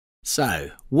So,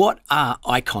 what are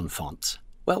icon fonts?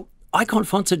 Well, icon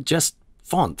fonts are just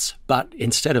fonts, but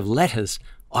instead of letters,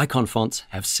 icon fonts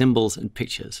have symbols and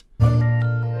pictures.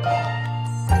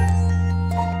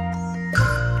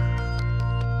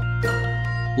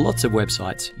 Lots of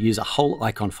websites use a whole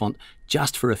icon font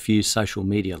just for a few social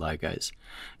media logos.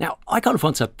 Now, icon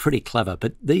fonts are pretty clever,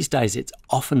 but these days it's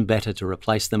often better to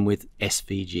replace them with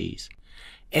SVGs.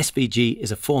 SVG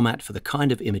is a format for the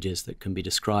kind of images that can be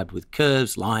described with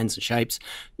curves, lines and shapes,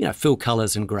 fill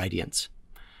colours and gradients.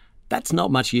 That's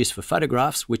not much use for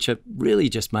photographs, which are really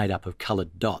just made up of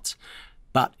coloured dots,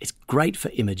 but it's great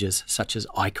for images such as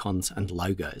icons and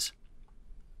logos.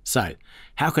 So,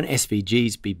 how can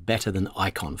SVGs be better than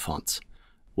icon fonts?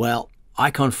 Well,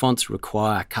 icon fonts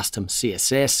require custom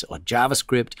CSS or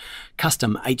JavaScript,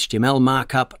 custom HTML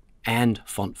markup, and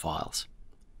font files.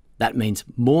 That means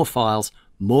more files,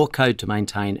 more code to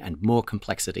maintain, and more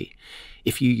complexity.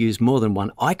 If you use more than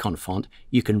one icon font,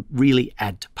 you can really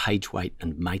add to page weight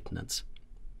and maintenance.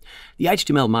 The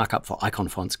HTML markup for icon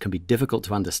fonts can be difficult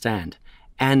to understand,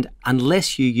 and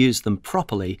unless you use them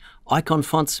properly, icon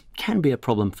fonts can be a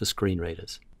problem for screen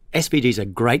readers. SVGs are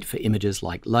great for images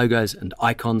like logos and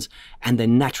icons, and they're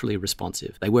naturally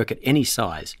responsive. They work at any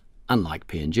size, unlike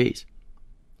PNGs.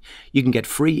 You can get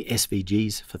free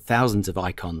SVGs for thousands of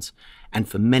icons and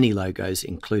for many logos,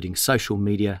 including social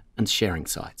media and sharing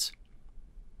sites.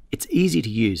 It's easy to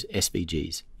use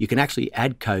SVGs. You can actually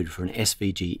add code for an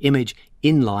SVG image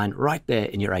inline right there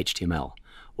in your HTML,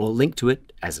 or link to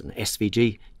it as an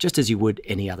SVG just as you would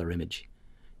any other image.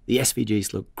 The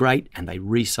SVGs look great and they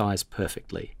resize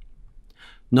perfectly.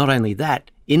 Not only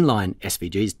that, inline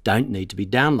SVGs don't need to be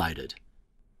downloaded.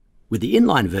 With the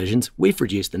inline versions, we've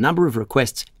reduced the number of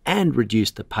requests and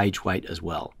reduced the page weight as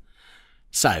well.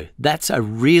 So that's a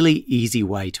really easy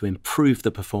way to improve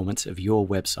the performance of your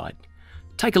website.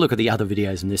 Take a look at the other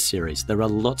videos in this series. There are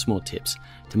lots more tips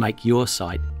to make your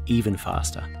site even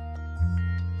faster.